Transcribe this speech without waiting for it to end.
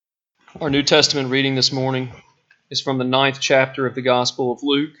Our New Testament reading this morning is from the 9th chapter of the Gospel of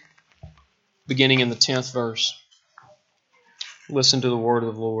Luke, beginning in the 10th verse. Listen to the word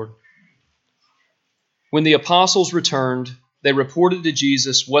of the Lord. When the apostles returned, they reported to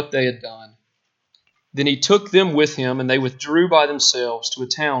Jesus what they had done. Then he took them with him, and they withdrew by themselves to a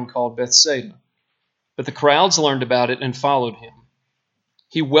town called Bethsaida. But the crowds learned about it and followed him.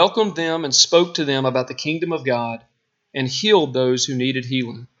 He welcomed them and spoke to them about the kingdom of God and healed those who needed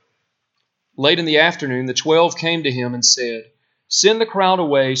healing. Late in the afternoon, the 12 came to him and said, "Send the crowd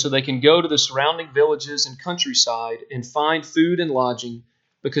away so they can go to the surrounding villages and countryside and find food and lodging,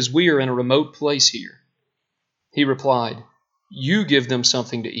 because we are in a remote place here." He replied, "You give them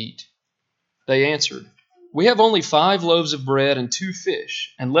something to eat." They answered, "We have only 5 loaves of bread and 2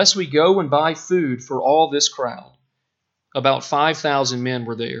 fish, unless we go and buy food for all this crowd." About 5,000 men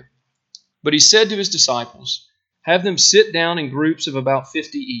were there. But he said to his disciples, "Have them sit down in groups of about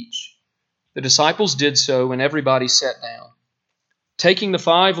 50 each." The disciples did so, and everybody sat down. Taking the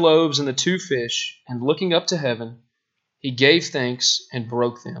 5 loaves and the 2 fish, and looking up to heaven, he gave thanks and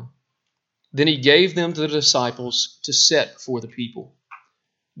broke them. Then he gave them to the disciples to set before the people.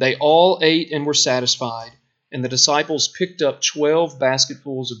 They all ate and were satisfied, and the disciples picked up 12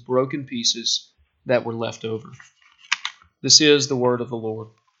 basketfuls of broken pieces that were left over. This is the word of the Lord.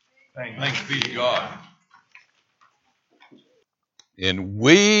 Thanks be to God. And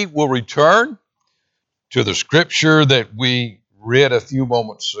we will return to the scripture that we read a few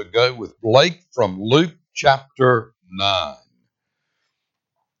moments ago with Blake from Luke chapter 9.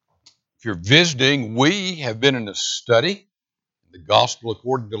 If you're visiting, we have been in a study, the Gospel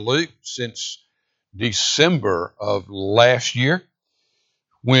according to Luke, since December of last year,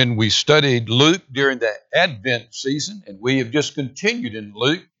 when we studied Luke during the Advent season, and we have just continued in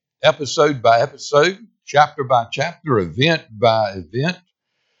Luke, episode by episode, chapter by chapter, event by event.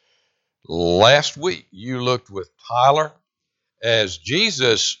 Last week, you looked with Tyler as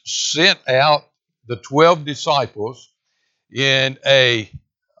Jesus sent out the 12 disciples in a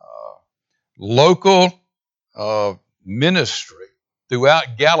local ministry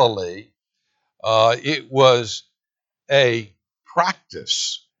throughout Galilee. It was a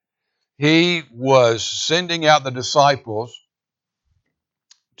practice. He was sending out the disciples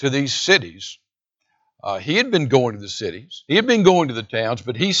to these cities. He had been going to the cities. He had been going to the towns,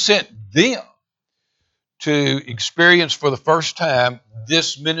 but he sent them to experience for the first time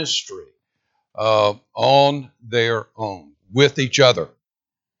this ministry on their own, with each other.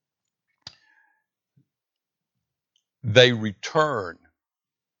 They return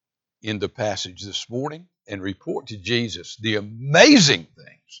in the passage this morning and report to Jesus the amazing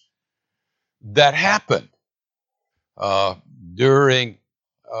things that happened during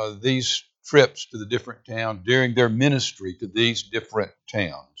these trips to the different towns, during their ministry to these different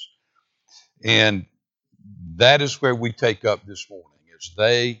towns. And that is where we take up this morning, as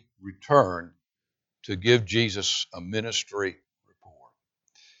they return to give Jesus a ministry report.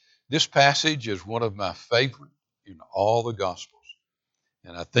 This passage is one of my favorite in all the Gospels.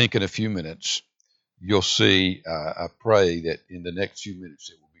 And I think in a few minutes, you'll see, I pray that in the next few minutes,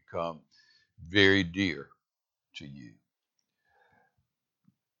 it will become very dear to you.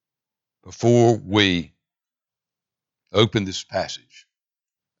 Before we open this passage,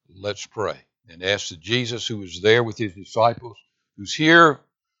 let's pray and ask that Jesus, who was there with his disciples, who's here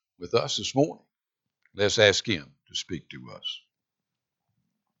with us this morning, let's ask him to speak to us.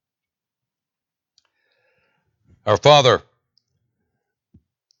 Our Father,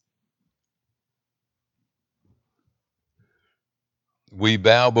 we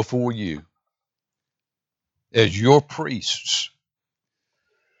bow before you as your priests.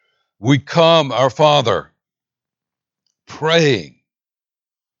 We come, our Father, praying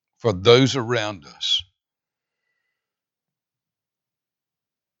for those around us.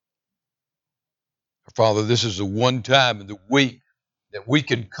 Our Father, this is the one time in the week that we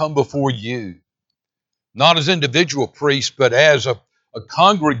can come before you, not as individual priests, but as a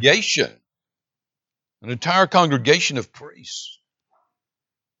congregation, an entire congregation of priests.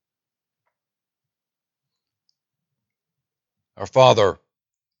 Our Father,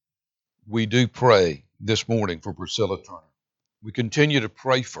 we do pray this morning for Priscilla Turner. We continue to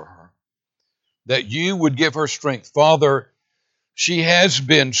pray for her, that you would give her strength. Father, she has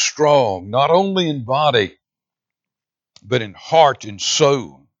been strong, not only in body, but in heart and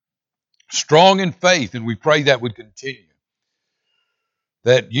soul. Strong in faith, and we pray that would continue.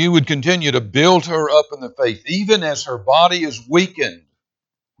 That you would continue to build her up in the faith, even as her body is weakened.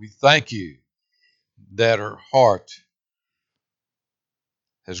 We thank you that her heart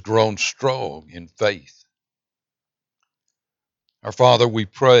has grown strong in faith. Our Father, we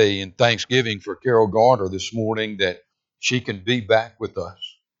pray in thanksgiving for Carol Garner this morning that she can be back with us.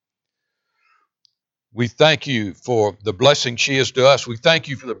 We thank you for the blessing she is to us. We thank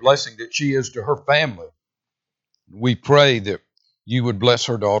you for the blessing that she is to her family. We pray that you would bless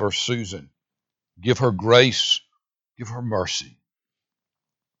her daughter, Susan. Give her grace. Give her mercy.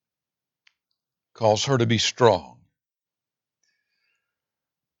 Cause her to be strong.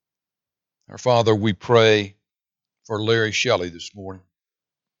 Our Father, we pray for Larry Shelley this morning.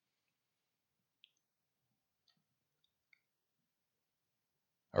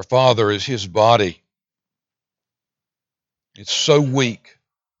 Our Father, is his body. It's so weak.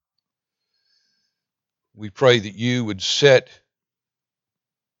 We pray that you would set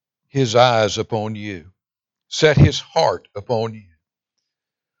his eyes upon you. Set his heart upon you.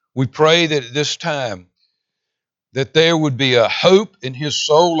 We pray that at this time that there would be a hope in his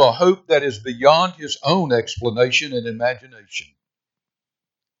soul, a hope that is beyond his own explanation and imagination.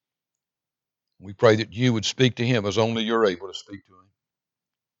 We pray that you would speak to him as only you're able to speak to him.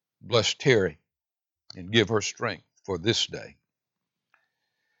 Bless Terry and give her strength for this day.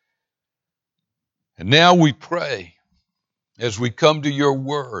 And now we pray as we come to your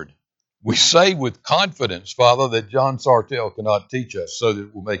word. We say with confidence, Father, that John Sartell cannot teach us so that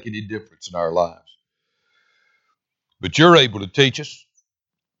it will make any difference in our lives. But you're able to teach us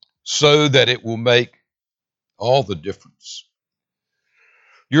so that it will make all the difference.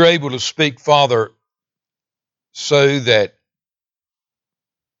 You're able to speak, Father, so that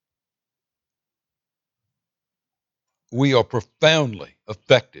we are profoundly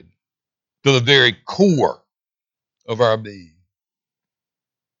affected to the very core of our being.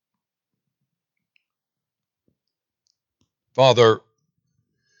 Father,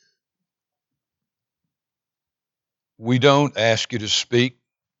 we don't ask you to speak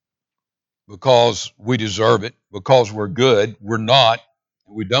because we deserve it, because we're good. We're not,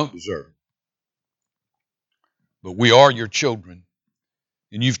 and we don't deserve it. But we are your children,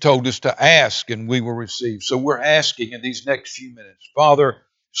 and you've told us to ask, and we will receive. So we're asking in these next few minutes, Father,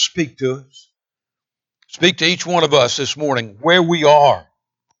 speak to us. Speak to each one of us this morning where we are.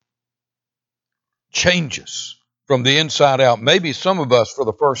 Change us from the inside out. Maybe some of us for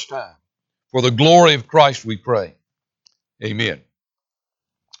the first time. For the glory of Christ we pray. Amen.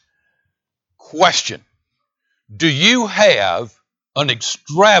 Question. Do you have an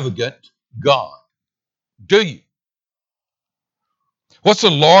extravagant God? Do you? What's the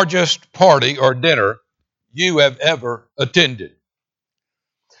largest party or dinner you have ever attended?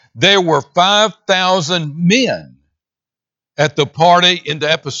 There were 5,000 men at the party in the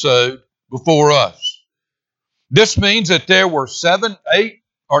episode before us. This means that there were 7, 8,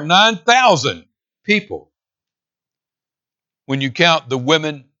 or 9,000 people when you count the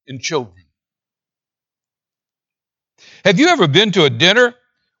women and children. Have you ever been to a dinner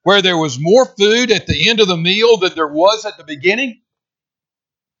where there was more food at the end of the meal than there was at the beginning?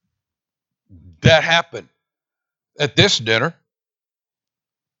 That happened at this dinner.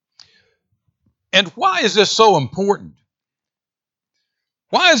 And why is this so important?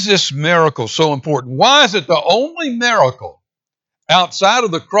 Why is this miracle so important? Why is it the only miracle outside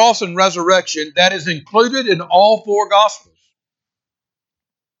of the cross and resurrection that is included in all 4 Gospels?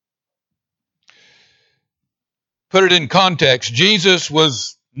 Put it in context. Jesus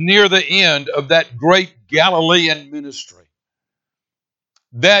was near the end of that great Galilean ministry.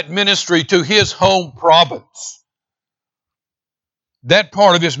 That ministry to his home province. That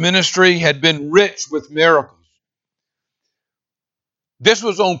part of his ministry had been rich with miracles. This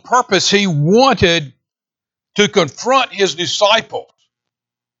was on purpose. He wanted to confront his disciples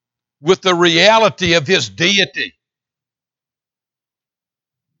with the reality of his deity.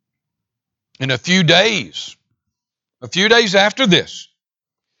 In a few days after this,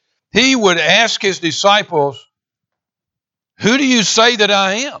 he would ask his disciples, "Who do you say that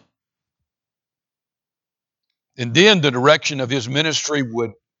I am?" And then the direction of his ministry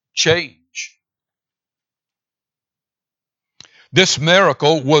would change. This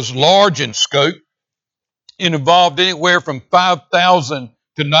miracle was large in scope. It involved anywhere from 5,000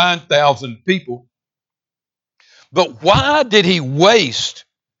 to 9,000 people. But why did he waste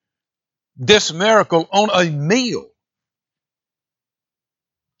this miracle on a meal?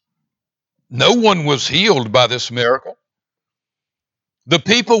 No one was healed by this miracle. The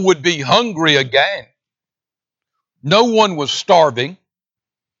people would be hungry again. No one was starving.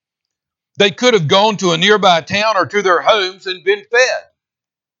 They could have gone to a nearby town or to their homes and been fed.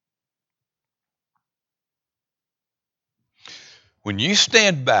 When you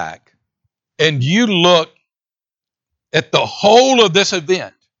stand back and you look at the whole of this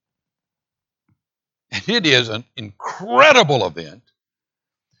event, and it is an incredible event,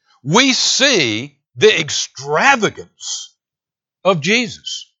 we see the extravagance of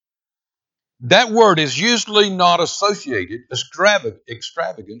Jesus. That word is usually not associated,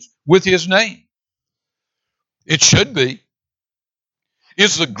 extravagance, with his name. It should be.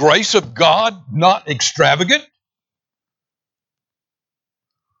 Is the grace of God not extravagant?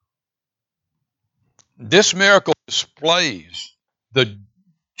 This miracle displays the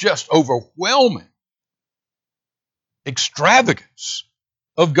just overwhelming extravagance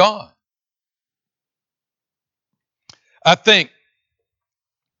of God. I think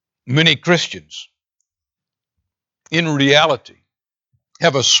many Christians, in reality,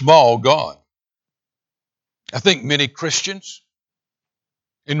 have a small God. I think many Christians,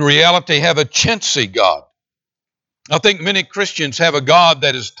 in reality, have a chintzy God. I think many Christians have a God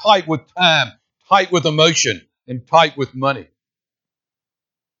that is tight with time, tight with emotion, and tight with money.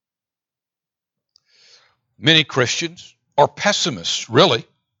 Many Christians are pessimists, really.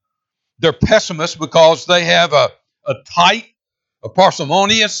 They're pessimists because they have a tight, a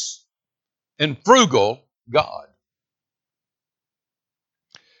parsimonious, and frugal God.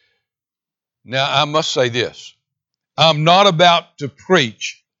 Now, I must say this. I'm not about to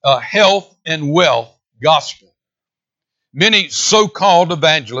preach a health and wealth gospel. Many so-called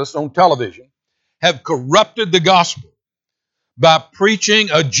evangelists on television have corrupted the gospel by preaching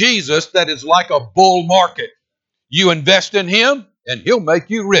a Jesus that is like a bull market. You invest in him, and he'll make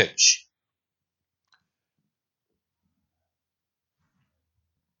you rich.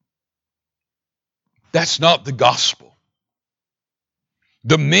 That's not the gospel.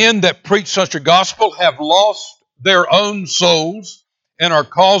 The men that preach such a gospel have lost their own souls and are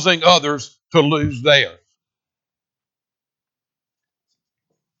causing others to lose theirs.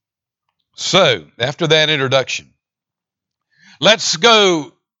 So, after that introduction, let's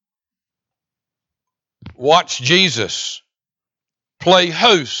go watch Jesus play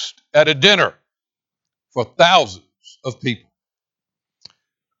host at a dinner for thousands of people.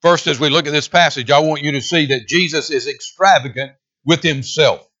 First, as we look at this passage, I want you to see that Jesus is extravagant with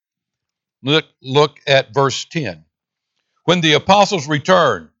himself. Look at verse 10. When the apostles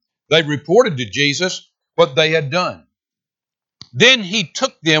returned, they reported to Jesus what they had done. Then he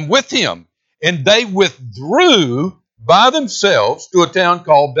took them with him, and they withdrew by themselves to a town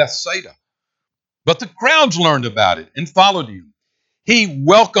called Bethsaida. But the crowds learned about it and followed him. He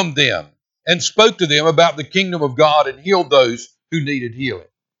welcomed them and spoke to them about the kingdom of God and healed those who needed healing.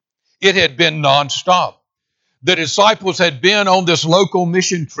 It had been nonstop. The disciples had been on this local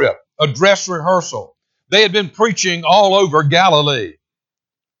mission trip, a dress rehearsal. They had been preaching all over Galilee.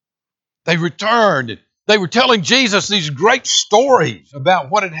 They returned. They were telling Jesus these great stories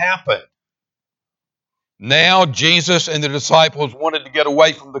about what had happened. Now Jesus and the disciples wanted to get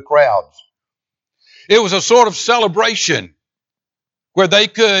away from the crowds. It was a sort of celebration where they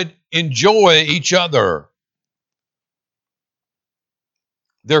could enjoy each other.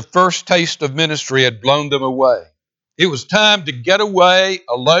 Their first taste of ministry had blown them away. It was time to get away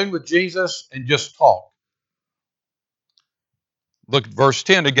alone with Jesus and just talk. Look at verse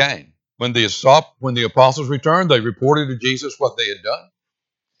 10 again. When the apostles returned, they reported to Jesus what they had done.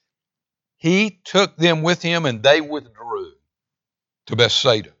 He took them with him and they withdrew to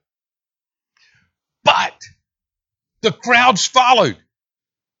Bethsaida. But the crowds followed.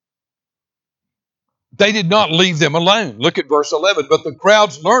 They did not leave them alone. Look at verse 11. But the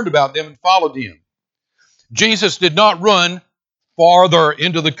crowds learned about them and followed him. Jesus did not run farther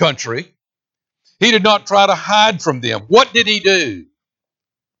into the country. He did not try to hide from them. What did he do?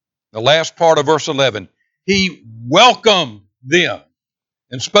 The last part of verse 11. He welcomed them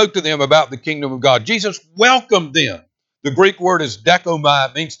and spoke to them about the kingdom of God. Jesus welcomed them. The Greek word is dechomai.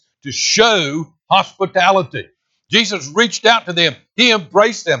 It means to show hospitality. Jesus reached out to them. He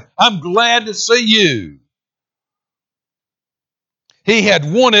embraced them. I'm glad to see you. He had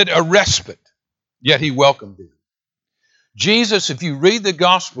wanted a respite, yet he welcomed them. Jesus, if you read the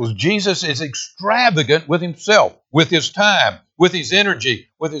Gospels, Jesus is extravagant with himself, with his time, with his energy,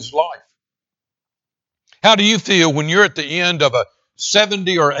 with his life. How do you feel when you're at the end of a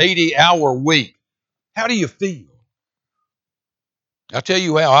 70 or 80 hour week? How do you feel? I'll tell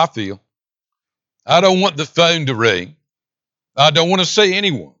you how I feel. I don't want the phone to ring. I don't want to see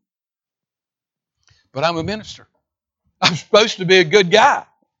anyone. But I'm a minister. I'm supposed to be a good guy,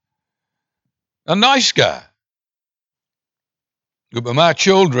 a nice guy. But my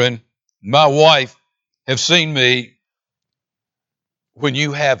children, my wife, have seen me when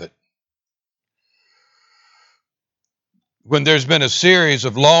you haven't. When there's been a series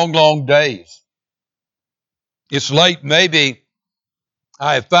of long, long days. It's late, maybe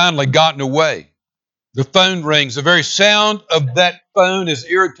I have finally gotten away. The phone rings. The very sound of that phone is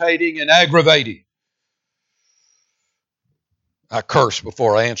irritating and aggravating. I curse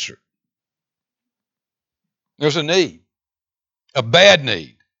before I answer. There's a need, a bad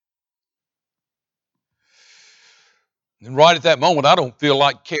need. And right at that moment, I don't feel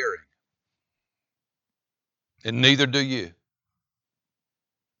like caring. And neither do you.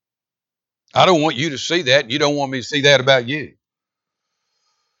 I don't want you to see that, and you don't want me to see that about you.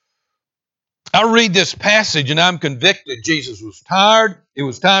 I read this passage and I'm convicted. Jesus was tired. It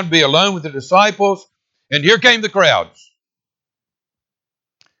was time to be alone with the disciples. And here came the crowds.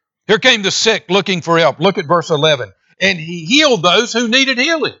 Here came the sick looking for help. Look at verse 11. And he healed those who needed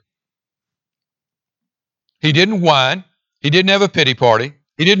healing. He didn't whine. He didn't have a pity party.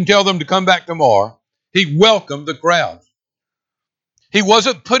 He didn't tell them to come back tomorrow. He welcomed the crowds. He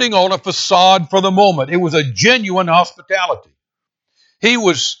wasn't putting on a facade for the moment. It was a genuine hospitality. He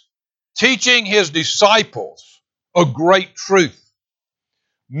was teaching his disciples a great truth.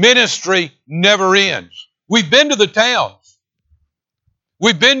 Ministry never ends. We've been to the towns.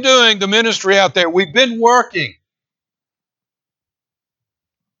 We've been doing the ministry out there. We've been working.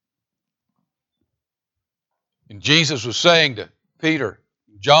 And Jesus was saying to Peter,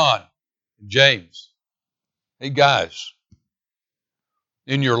 John, and James, hey guys,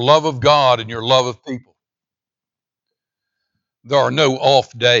 in your love of God and your love of people, there are no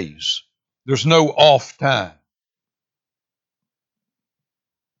off days. There's no off time.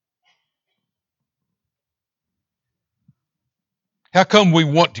 How come we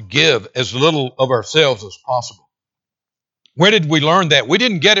want to give as little of ourselves as possible? Where did we learn that? We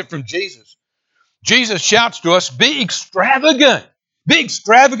didn't get it from Jesus. Jesus shouts to us, be extravagant. Be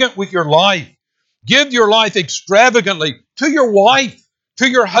extravagant with your life. Give your life extravagantly to your wife, to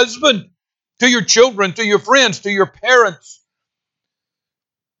your husband, to your children, to your friends, to your parents.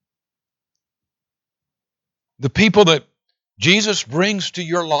 The people that Jesus brings to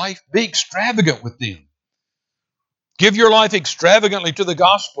your life, be extravagant with them. Give your life extravagantly to the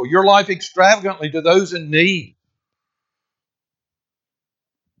gospel, your life extravagantly to those in need.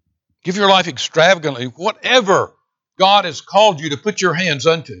 Give your life extravagantly, whatever God has called you to put your hands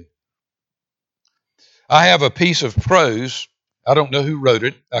unto. I have a piece of prose. I don't know who wrote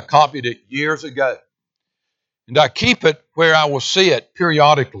it. I copied it years ago. And I keep it where I will see it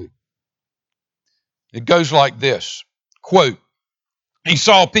periodically. It goes like this, quote, he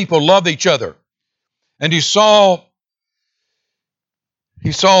saw people love each other. And he saw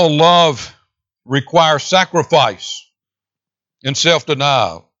love require sacrifice and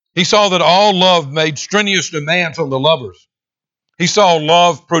self-denial. He saw that all love made strenuous demands on the lovers. He saw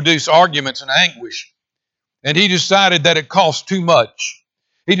love produce arguments and anguish. And he decided that it cost too much.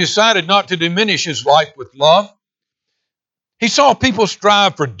 He decided not to diminish his life with love. He saw people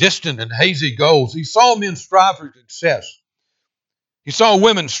strive for distant and hazy goals. He saw men strive for success. He saw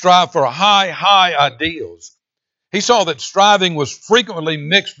women strive for high ideals. He saw that striving was frequently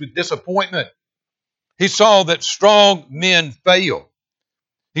mixed with disappointment. He saw that strong men fail.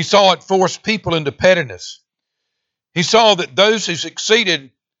 He saw it force people into pettiness. He saw that those who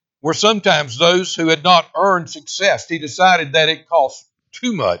succeeded were sometimes those who had not earned success. He decided that it cost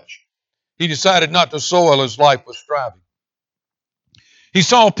too much. He decided not to soil his life with striving. He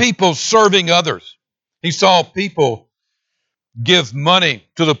saw people serving others. He saw people give money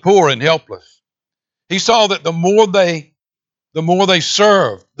to the poor and helpless. He saw that the more they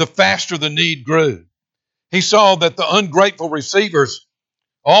served, the faster the need grew. He saw that the ungrateful receivers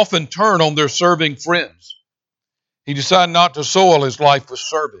often turn on their serving friends. He decided not to soil his life with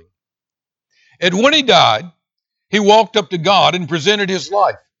serving. And when he died, he walked up to God and presented his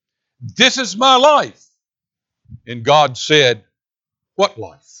life. This is my life. And God said, what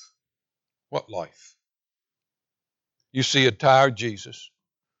life? What life? You see a tired Jesus,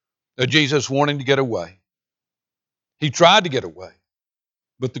 a Jesus wanting to get away. He tried to get away,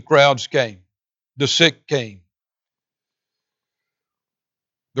 but the crowds came. The sick came.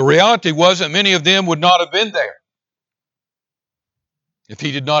 The reality was that many of them would not have been there if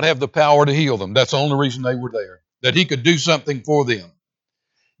he did not have the power to heal them. That's the only reason they were there, that he could do something for them.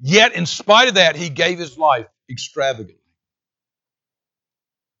 Yet, in spite of that, he gave his life extravagantly.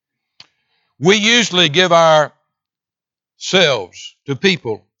 We usually give ourselves to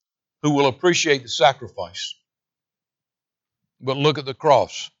people who will appreciate the sacrifice. But look at the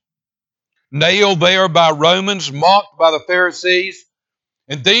cross. Nailed there by Romans, mocked by the Pharisees,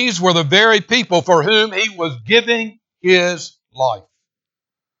 and these were the very people for whom he was giving his life.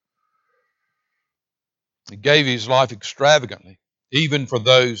 He gave his life extravagantly, even for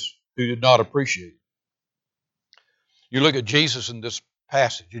those who did not appreciate it. You look at Jesus in this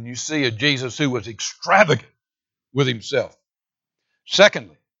passage, and you see a Jesus who was extravagant with himself.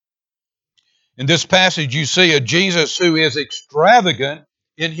 Secondly, in this passage, you see a Jesus who is extravagant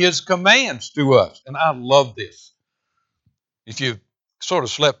in his commands to us. And I love this. If you sort of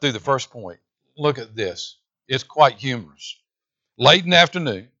slept through the first point, look at this. It's quite humorous. Late in the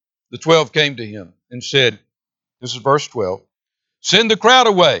afternoon, the 12 came to him and said, this is verse 12, send the crowd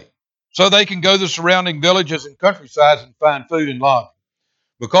away so they can go to the surrounding villages and countrysides and find food and lodging,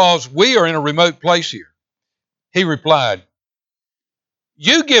 because we are in a remote place here. He replied,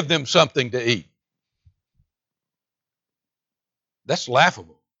 you give them something to eat. That's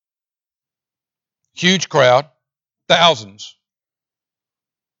laughable. Huge crowd, thousands.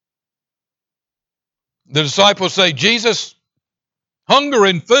 The disciples say, Jesus, hunger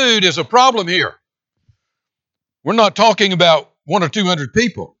and food is a problem here. We're not talking about 100 or 200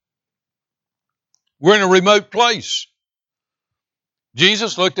 people. We're in a remote place.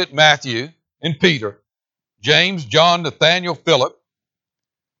 Jesus looked at Matthew and Peter, James, John, Nathaniel, Philip,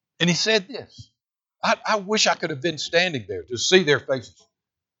 and he said this. I wish I could have been standing there to see their faces.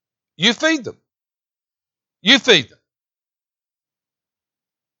 You feed them. You feed them.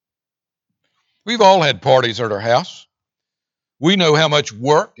 We've all had parties at our house. We know how much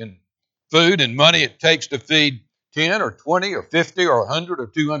work and food and money it takes to feed 10 or 20 or 50 or 100 or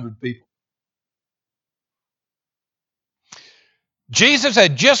 200 people. Jesus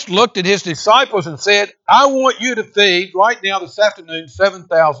had just looked at his disciples and said, I want you to feed right now this afternoon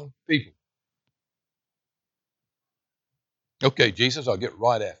 7,000 people. Okay, Jesus, I'll get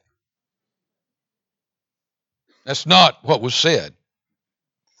right after. That's not what was said.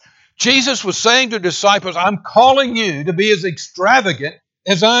 Jesus was saying to the disciples, I'm calling you to be as extravagant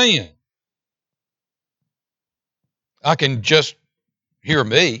as I am. I can just hear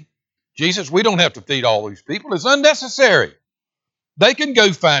me. Jesus, we don't have to feed all these people. It's unnecessary. They can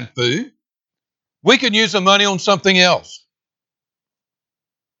go find food. We can use the money on something else.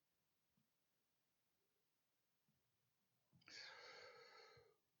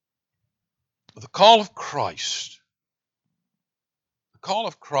 The call of Christ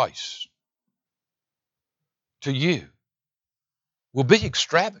to you will be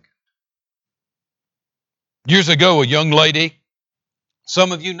extravagant. Years ago, a young lady,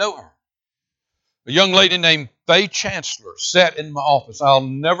 some of you know her, a young lady named Faye Chancellor sat in my office. I'll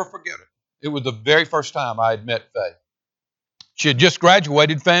never forget it. It was the very first time I had met Faye. She had just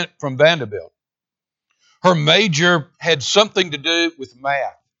graduated from Vanderbilt. Her major had something to do with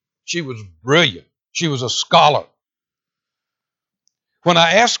math. She was brilliant. She was a scholar. When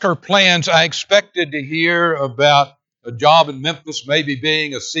I asked her plans, I expected to hear about a job in Memphis, maybe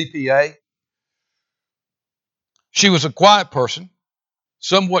being a CPA. She was a quiet person,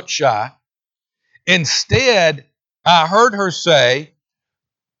 somewhat shy. Instead, I heard her say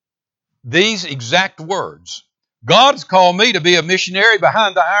these exact words: God's called me to be a missionary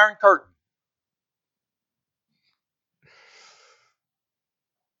behind the Iron Curtain.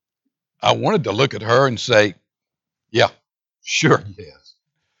 I wanted to look at her and say, yeah, sure, yes.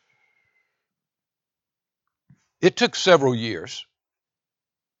 It took several years.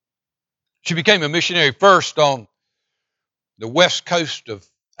 She became a missionary first on the west coast of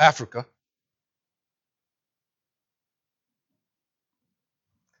Africa.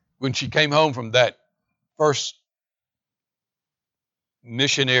 When she came home from that first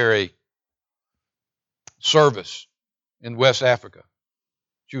missionary service in West Africa,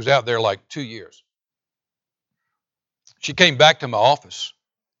 she was out there like 2 years. She came back to my office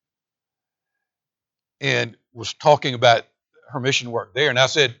and was talking about her mission work there. And I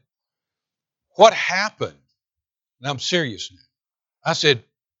said, what happened? And I'm serious now. I said,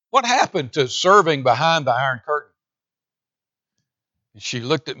 what happened to serving behind the Iron Curtain? And she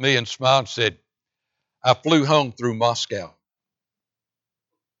looked at me and smiled and said, I flew home through Moscow.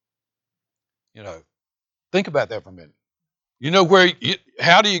 Think about that for a minute.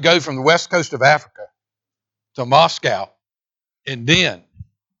 How do you go from the west coast of Africa to Moscow and then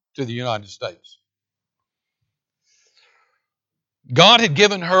to the United States? God had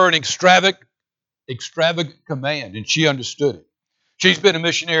given her an extravagant command, and she understood it. She's been a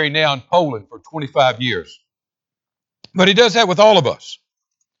missionary now in Poland for 25 years. But He does that with all of us.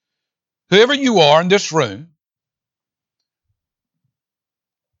 Whoever you are in this room,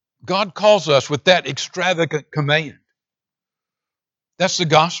 God calls us with that extravagant command. That's the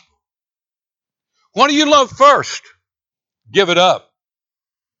gospel. What do you love first? Give it up.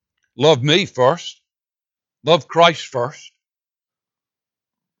 Love me first. Love Christ first.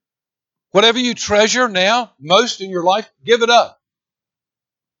 Whatever you treasure now most in your life, give it up.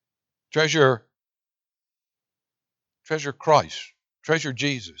 Treasure Christ Treasure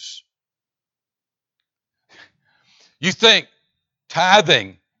Jesus. You think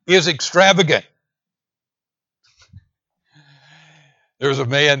tithing is extravagant. There was a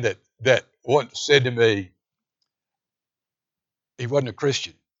man that once said to me, he wasn't a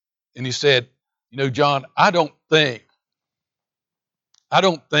Christian, and he said, "You know, John, I don't think I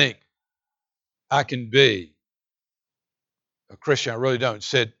can be a Christian. I really don't." He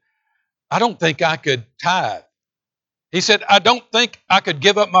said, "I don't think I could tithe." He said, "I don't think I could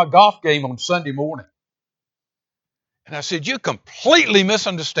give up my golf game on Sunday morning." And I said, "You completely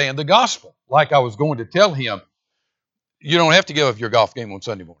misunderstand the gospel." Like I was going to tell him, "You don't have to give up your golf game on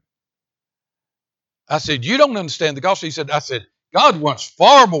Sunday morning." I said, "You don't understand the gospel." I said, "God wants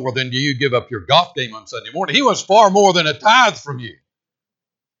far more than you give up your golf game on Sunday morning. He wants far more than a tithe from you."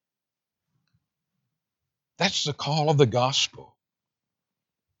 That's the call of the gospel.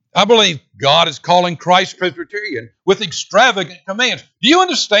 I believe God is calling Christ Presbyterian with extravagant commands. Do you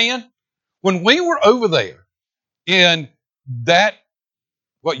understand? When we were over there in that,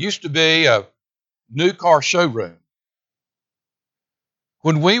 what used to be a new car showroom,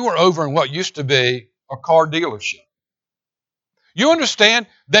 when we were over in what used to be a car dealership, you understand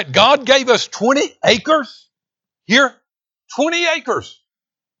that God gave us 20 acres here? 20 acres.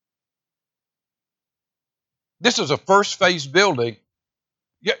 This is a first phase building.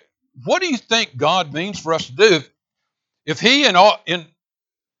 Yeah, what do you think God means for us to do if He in all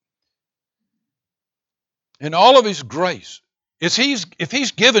of His grace, if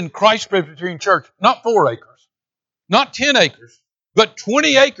He's given Christ Presbyterian Church not 4 acres, not 10 acres, but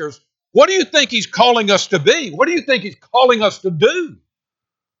 20 acres, what do you think He's calling us to be? What do you think He's calling us to do?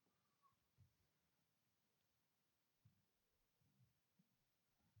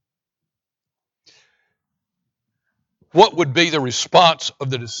 What would be the response of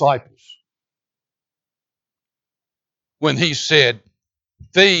the disciples when He said,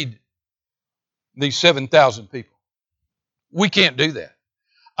 "Feed these 7,000 people"? We can't do that.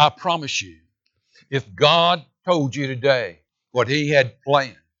 I promise you, if God told you today what He had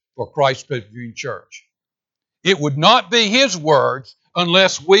planned for Christ Presbyterian Church, it would not be His words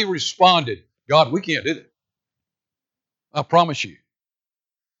unless we responded, "God, we can't do that." I promise you.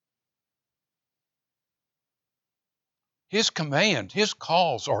 His commands, His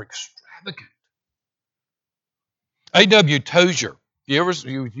calls are extravagant. A.W. Tozer,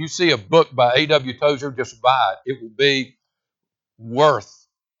 you see a book by A.W. Tozer, just buy it. It will be worth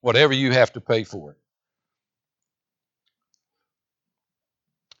whatever you have to pay for it.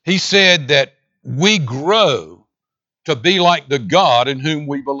 He said that we grow to be like the God in whom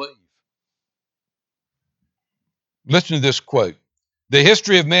we believe. Listen to this quote. "The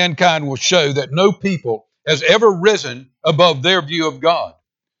history of mankind will show that no people has ever risen above their view of God.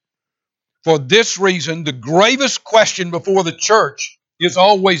 For this reason, the gravest question before the church is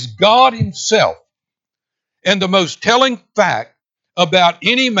always God Himself. And the most telling fact about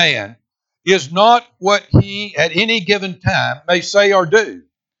any man is not what he at any given time may say or do,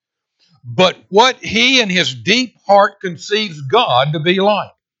 but what he in his deep heart conceives God to be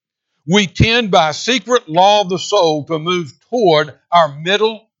like. We tend by a secret law of the soul to move toward our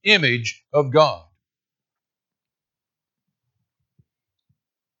middle image of God."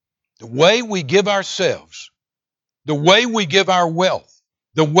 The way we give ourselves, the way we give our wealth,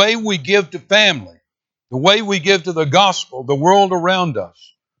 the way we give to family, the way we give to the gospel, the world around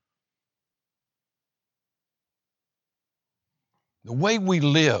us, the way we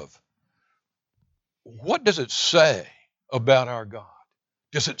live, what does it say about our God?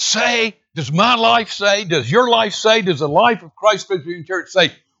 Does it say, does my life say, does your life say, does the life of Christ Presbyterian Church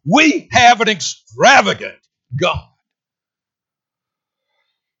say, we have an extravagant God?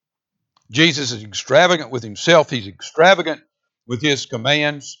 Jesus is extravagant with Himself. He's extravagant with His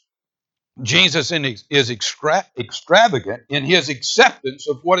commands. Jesus is extravagant in His acceptance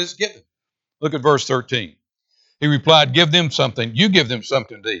of what is given. Look at verse 13. He replied, "Give them something. You give them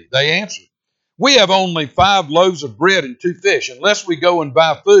something to eat." They answered, "We have only 5 loaves of bread and 2 fish, unless we go and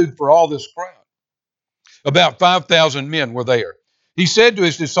buy food for all this crowd." About 5,000 men were there. He said to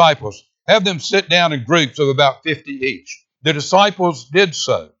His disciples, "Have them sit down in groups of about 50 each." The disciples did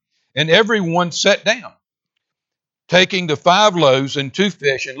so, and everyone sat down. Taking the 5 loaves and 2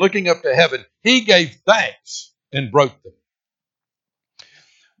 fish and looking up to heaven, He gave thanks and broke them.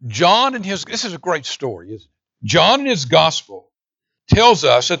 This is a great story, isn't it? John in his gospel tells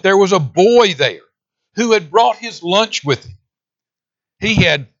us that there was a boy there who had brought his lunch with him. He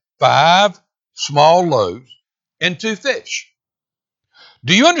had 5 small loaves and 2 fish.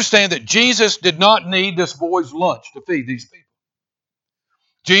 Do you understand that Jesus did not need this boy's lunch to feed these people?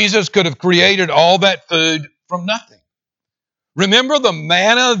 Jesus could have created all that food from nothing. Remember the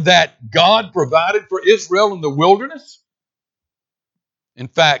manna that God provided for Israel in the wilderness? In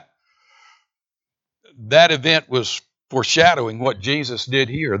fact, that event was foreshadowing what Jesus did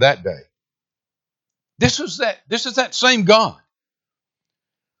here that day. This is that same God.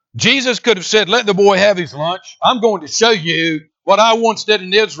 Jesus could have said, let the boy have his lunch. I'm going to show you what I once did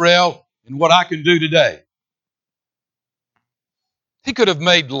in Israel and what I can do today. He could have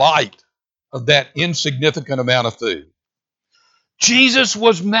made light of that insignificant amount of food. Jesus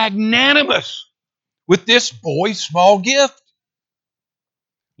was magnanimous with this boy's small gift.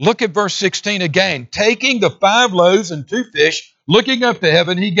 Look at verse 16 again. Taking the 5 loaves and 2 fish, looking up to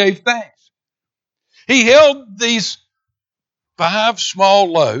heaven, he gave thanks. He held these 5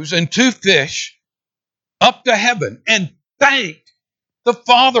 small loaves and 2 fish up to heaven and thanked the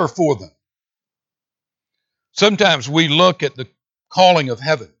Father for them. Sometimes we look at the calling of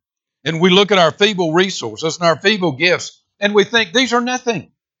heaven and we look at our feeble resources and our feeble gifts and we think these are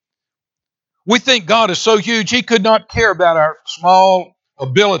nothing. We think God is so huge He could not care about our small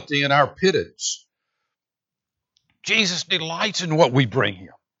ability and our pittance. Jesus delights in what we bring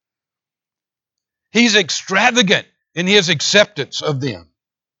Him. He's extravagant in His acceptance of them.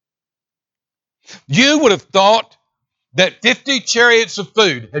 You would have thought that 50 chariots of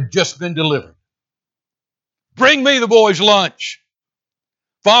food had just been delivered. Bring me the boys' lunch.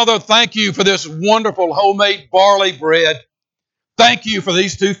 Father, thank you for this wonderful homemade barley bread. Thank you for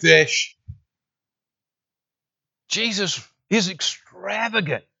these 2 fish. Jesus is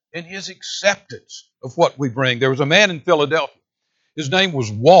extravagant in His acceptance of what we bring. There was a man in Philadelphia. His name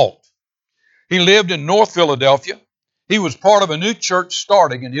was Walt. He lived in North Philadelphia. He was part of a new church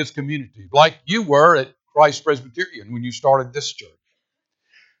starting in his community, like you were at Christ Presbyterian when you started this church.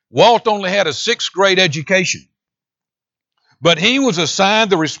 Walt only had a 6th grade education, but he was assigned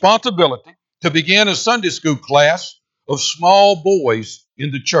the responsibility to begin a Sunday school class of small boys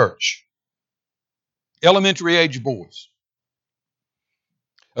in the church, elementary age boys.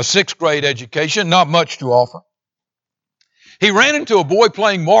 A 6th grade education, not much to offer. He ran into a boy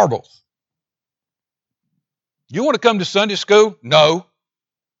playing marbles. You want to come to Sunday school? No.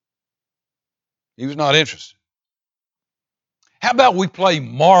 He was not interested. How about we play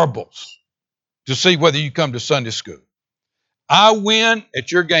marbles to see whether you come to Sunday school? I win at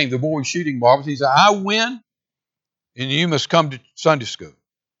your game. The boy was shooting marbles. He said, I win, and you must come to Sunday school.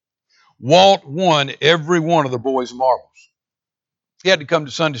 Walt won every one of the boys' marbles. He had to come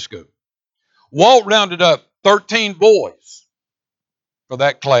to Sunday school. Walt rounded up 13 boys for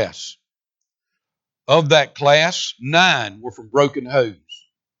that class. Of that class, 9 were from broken homes.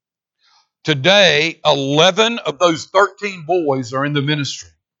 Today, 11 of those 13 boys are in the ministry.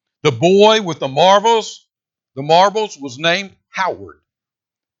 The boy with the marbles was named Howard.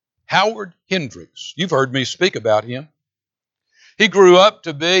 Howard Hendricks. You've heard me speak about him. He grew up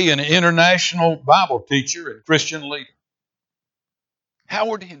to be an international Bible teacher and Christian leader.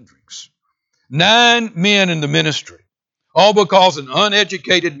 Howard Hendricks. 9 men in the ministry. All because an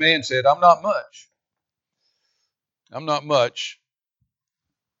uneducated man said, I'm not much. I'm not much.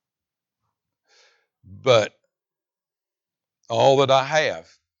 But all that I have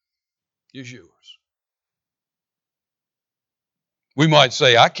is yours. We might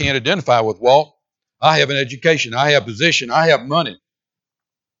say, I can't identify with Walt. I have an education. I have position. I have money.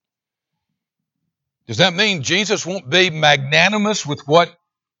 Does that mean Jesus won't be magnanimous with what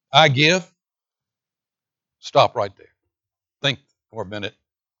I give? Stop right there. Think for a minute.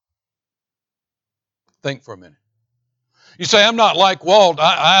 Think for a minute. You say, I'm not like Walt.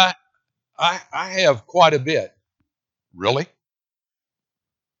 I have quite a bit. Really?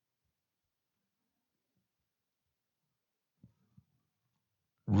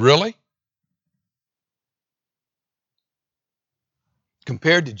 Really?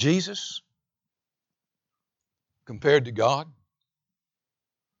 Compared to Jesus? Compared to God?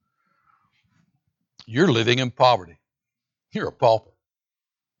 You're living in poverty. You're a pauper.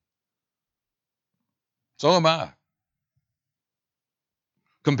 So am I.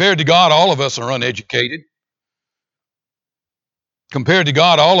 Compared to God, all of us are uneducated. Compared to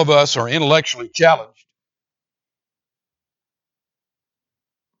God, all of us are intellectually challenged.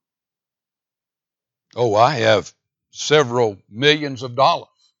 Oh, I have several millions of dollars.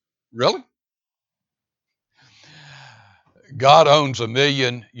 Really? God owns 1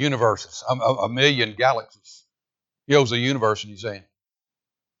 million universes, 1 million galaxies. He owns a universe in His hand.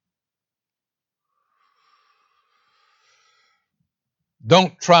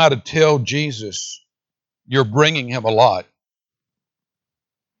 Don't try to tell Jesus you're bringing Him a lot.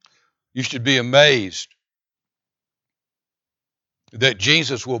 You should be amazed that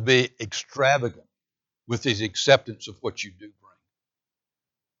Jesus will be extravagant with His acceptance of what you do bring.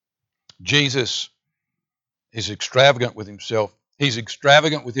 Jesus is extravagant with himself. He's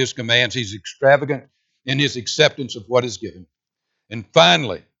extravagant with his commands. He's extravagant in his acceptance of what is given. And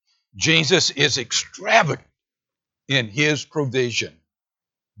finally, Jesus is extravagant in his provision.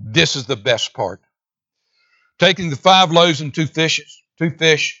 This is the best part. Taking the 5 loaves and 2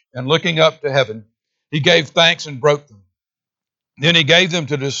 fish, and looking up to heaven, he gave thanks and broke them. Then he gave them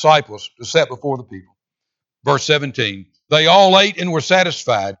to the disciples to set before the people. Verse 17, they all ate and were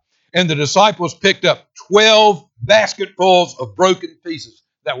satisfied, and the disciples picked up 12 basketfuls of broken pieces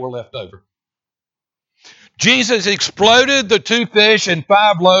that were left over. Jesus exploded the 2 fish and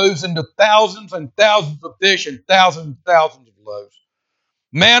 5 loaves into thousands and thousands of fish and thousands of loaves.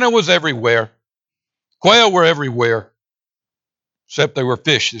 Manna was everywhere. Quail were everywhere, except they were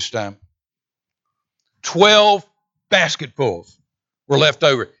fish this time. 12 basketfuls were left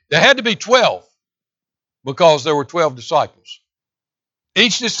over. There had to be 12 because there were 12 disciples.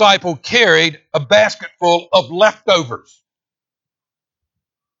 Each disciple carried a basketful of leftovers.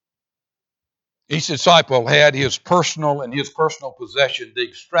 Each disciple had his personal possession, the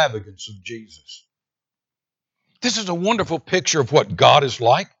extravagance of Jesus. This is a wonderful picture of what God is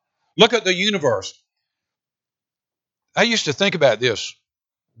like. Look at the universe. I used to think about this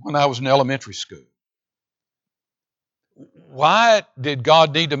when I was in elementary school. Why did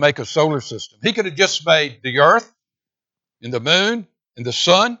God need to make a solar system? He could have just made the earth and the moon and the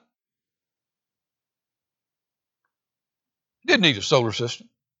sun. He didn't need a solar system.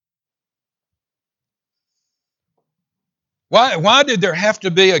 Why did there have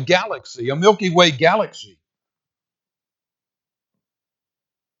to be a galaxy, a Milky Way galaxy?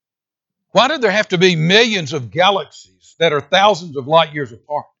 Why did there have to be millions of galaxies that are thousands of light years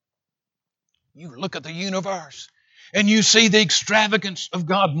apart? You look at the universe and you see the extravagance of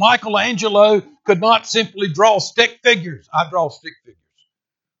God. Michelangelo could not simply draw stick figures. I draw stick figures.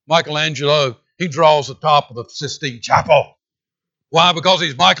 Michelangelo, he draws the top of the Sistine Chapel. Why? Because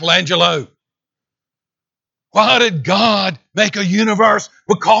he's Michelangelo. Why did God make a universe?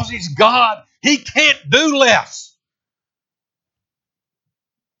 Because he's God. He can't do less.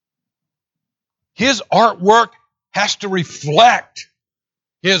 His artwork has to reflect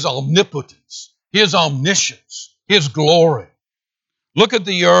his omnipotence, his omniscience, his glory. Look at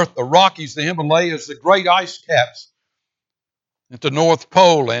the earth, the Rockies, the Himalayas, the great ice caps at the North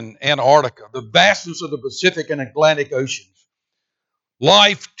Pole and Antarctica, the vastness of the Pacific and Atlantic Oceans.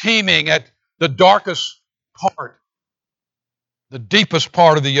 Life teeming at the darkest part, the deepest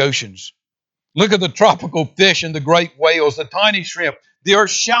part of the oceans. Look at the tropical fish and the great whales, the tiny shrimp. The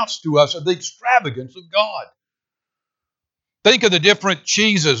earth shouts to us of the extravagance of God. Think of the different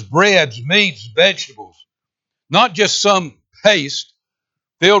cheeses, breads, meats, vegetables. Not just some paste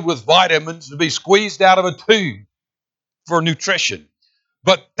filled with vitamins to be squeezed out of a tube for nutrition,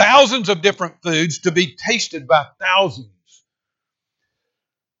 but thousands of different foods to be tasted by thousands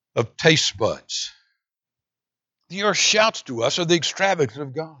of taste buds. The earth shouts to us of the extravagance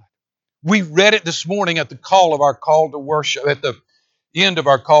of God. We read it this morning at the call of our call to worship, at the end of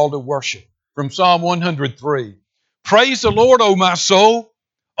our call to worship from Psalm 103. Praise the Lord, O my soul.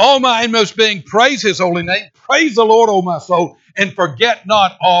 All my inmost being, praise his holy name. Praise the Lord, O my soul, and forget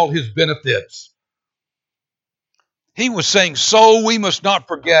not all his benefits. He was saying, soul, we must not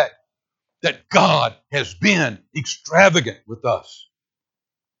forget that God has been extravagant with us.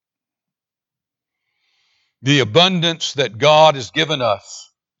 The abundance that God has given us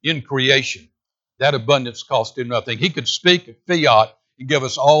in creation, that abundance cost him nothing. He could speak a fiat and give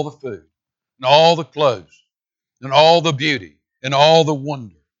us all the food and all the clothes and all the beauty and all the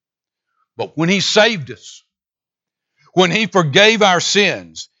wonder. But when he saved us, when he forgave our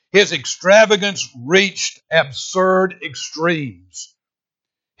sins, his extravagance reached absurd extremes.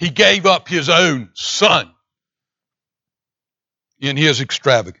 He gave up his own son in his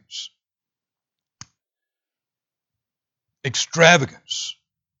extravagance. Extravagance.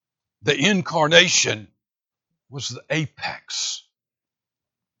 The incarnation was the apex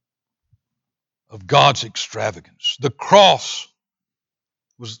of God's extravagance. The cross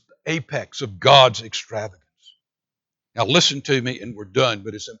was the apex of God's extravagance. Now listen to me and we're done,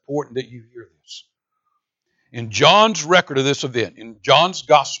 but it's important that you hear this. In John's record of this event, in John's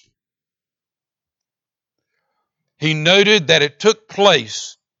gospel, he noted that it took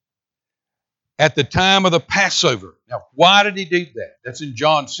place at the time of the Passover. Now, why did he do that? That's in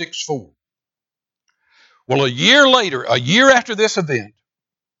John 6:4. Well, a year later, a year after this event,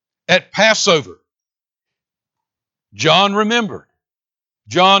 at Passover, John remembered.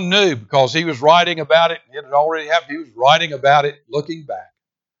 John knew because he was writing about it. It had already happened. He was writing about it, looking back.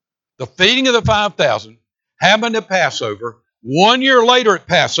 The feeding of the 5,000 happened at Passover. 1 year later at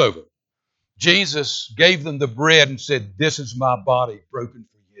Passover, Jesus gave them the bread and said, "This is my body broken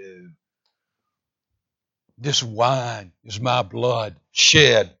for you. This wine is my blood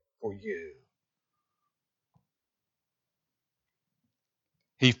shed for you."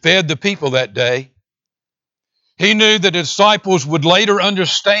 He fed the people that day. He knew the disciples would later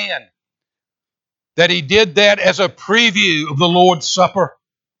understand that he did that as a preview of the Lord's Supper.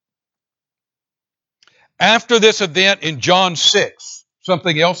 After this event in John 6,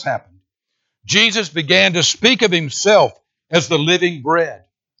 something else happened. Jesus began to speak of himself as the living bread,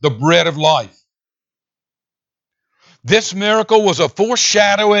 the bread of life. This miracle was a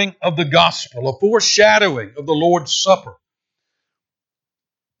foreshadowing of the gospel, a foreshadowing of the Lord's Supper.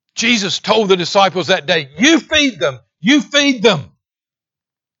 Jesus told the disciples that day, "You feed them, you feed them."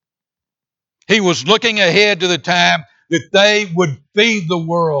 He was looking ahead to the time that they would feed the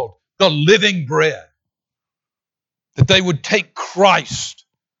world the living bread, that they would take Christ,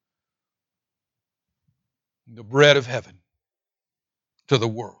 the bread of heaven, to the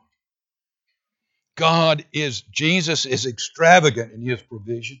world. Jesus is extravagant in his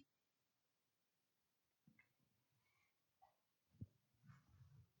provision.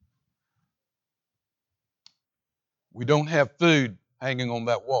 We don't have food hanging on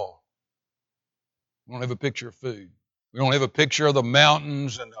that wall. We don't have a picture of food. We don't have a picture of the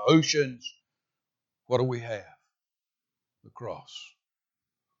mountains and the oceans. What do we have? The cross.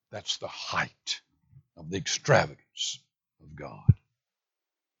 That's the height of the extravagance of God.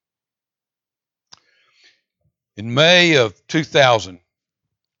 In May of 2000,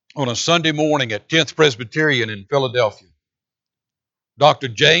 on a Sunday morning at 10th Presbyterian in Philadelphia, Dr.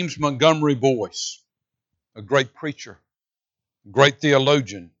 James Montgomery Boyce, a great preacher, great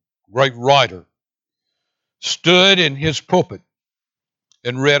theologian, great writer, stood in his pulpit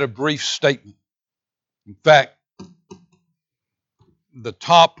and read a brief statement. In fact, the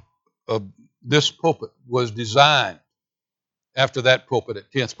top of this pulpit was designed after that pulpit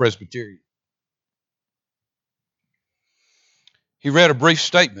at 10th Presbyterian. He read a brief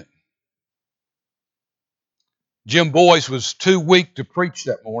statement. Jim Boyce was too weak to preach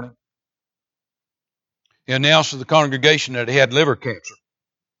that morning. He announced to the congregation that he had liver cancer.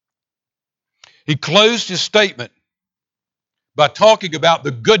 He closed his statement by talking about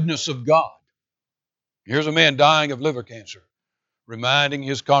the goodness of God. Here's a man dying of liver cancer, reminding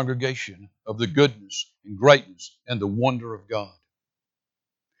his congregation of the goodness and greatness and the wonder of God.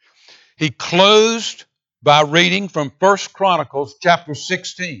 He closed by reading from 1 Chronicles chapter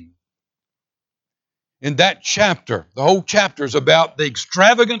 16. In that chapter, the whole chapter is about the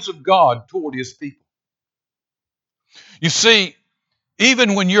extravagance of God toward his people. You see,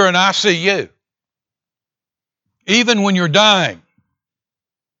 even when you're in ICU, even when you're dying,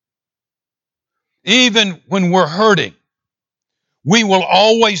 even when we're hurting, we will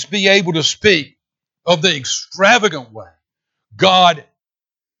always be able to speak of the extravagant way God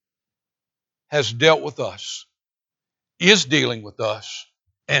has dealt with us, is dealing with us,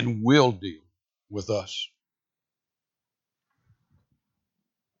 and will deal with us.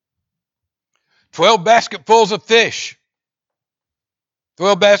 12 basketfuls of fish.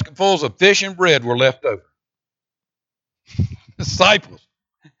 12 basketfuls of fish and bread were left over. The disciples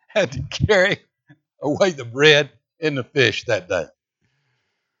had to carry away the bread and the fish that day.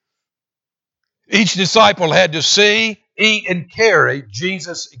 Each disciple had to see, eat, and carry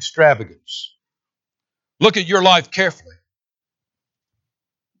Jesus' extravagance. Look at your life carefully.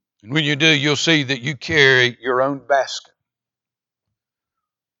 And when you do, you'll see that you carry your own basket.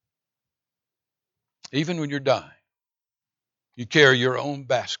 Even when you're dying, you carry your own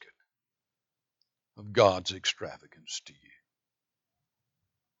basket of God's extravagance to you.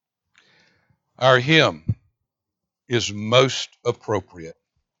 Our hymn is most appropriate.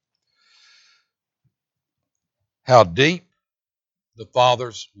 How deep the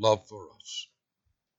Father's love for us.